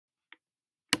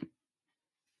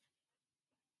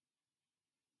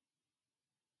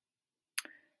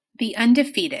The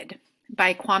Undefeated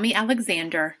by Kwame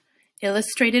Alexander,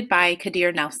 illustrated by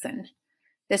Kadir Nelson.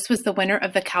 This was the winner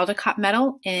of the Caldecott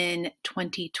Medal in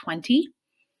 2020.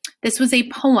 This was a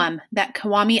poem that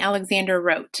Kwame Alexander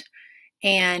wrote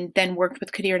and then worked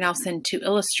with Kadir Nelson to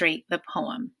illustrate the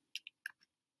poem.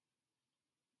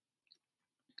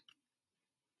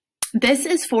 This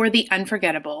is for the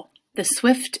unforgettable, the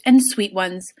swift and sweet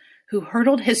ones who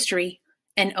hurdled history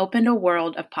and opened a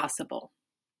world of possible.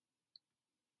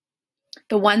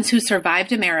 The ones who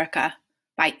survived America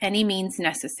by any means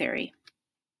necessary,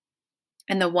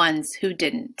 and the ones who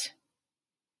didn't.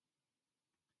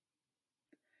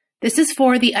 This is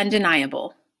for the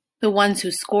undeniable, the ones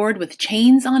who scored with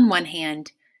chains on one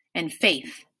hand and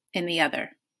faith in the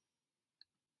other.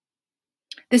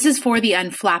 This is for the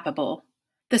unflappable,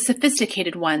 the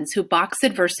sophisticated ones who box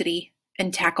adversity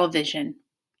and tackle vision,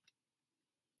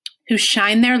 who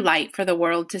shine their light for the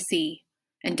world to see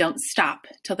and don't stop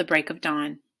till the break of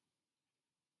dawn.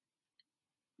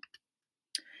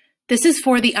 This is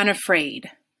for the unafraid,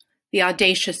 the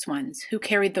audacious ones who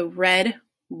carried the red,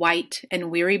 white, and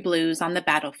weary blues on the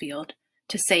battlefield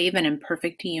to save an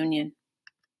imperfect union.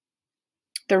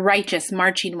 The righteous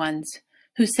marching ones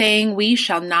who sang, "We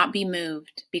shall not be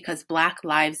moved because Black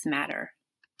lives matter."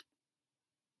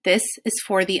 This is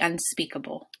for the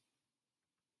unspeakable.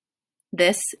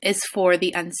 This is for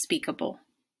the unspeakable.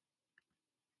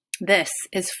 This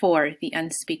is for the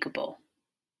unspeakable.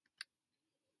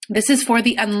 This is for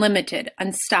the unlimited,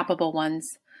 unstoppable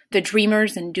ones, the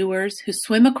dreamers and doers who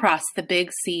swim across the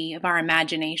big sea of our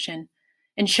imagination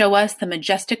and show us the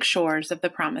majestic shores of the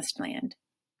promised land.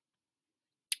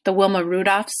 The Wilma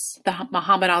Rudolphs, the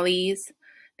Muhammad Alis,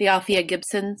 the Althea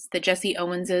Gibsons, the Jesse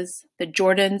Owenses, the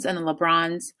Jordans and the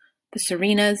LeBrons, the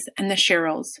Serenas and the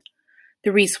Cheryls,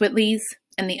 the Reese Whitleys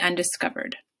and the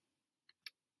undiscovered.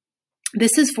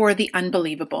 This is for the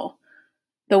unbelievable,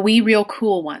 the we real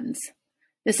cool ones.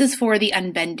 This is for the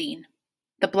unbending,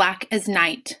 the black as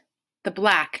night, the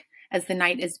black as the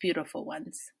night is beautiful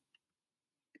ones.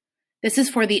 This is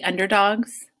for the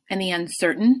underdogs and the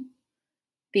uncertain,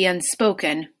 the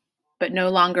unspoken, but no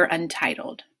longer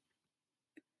untitled.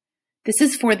 This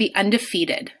is for the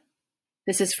undefeated.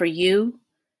 This is for you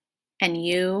and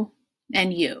you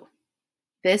and you.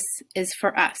 This is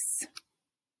for us.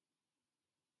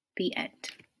 The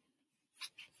end.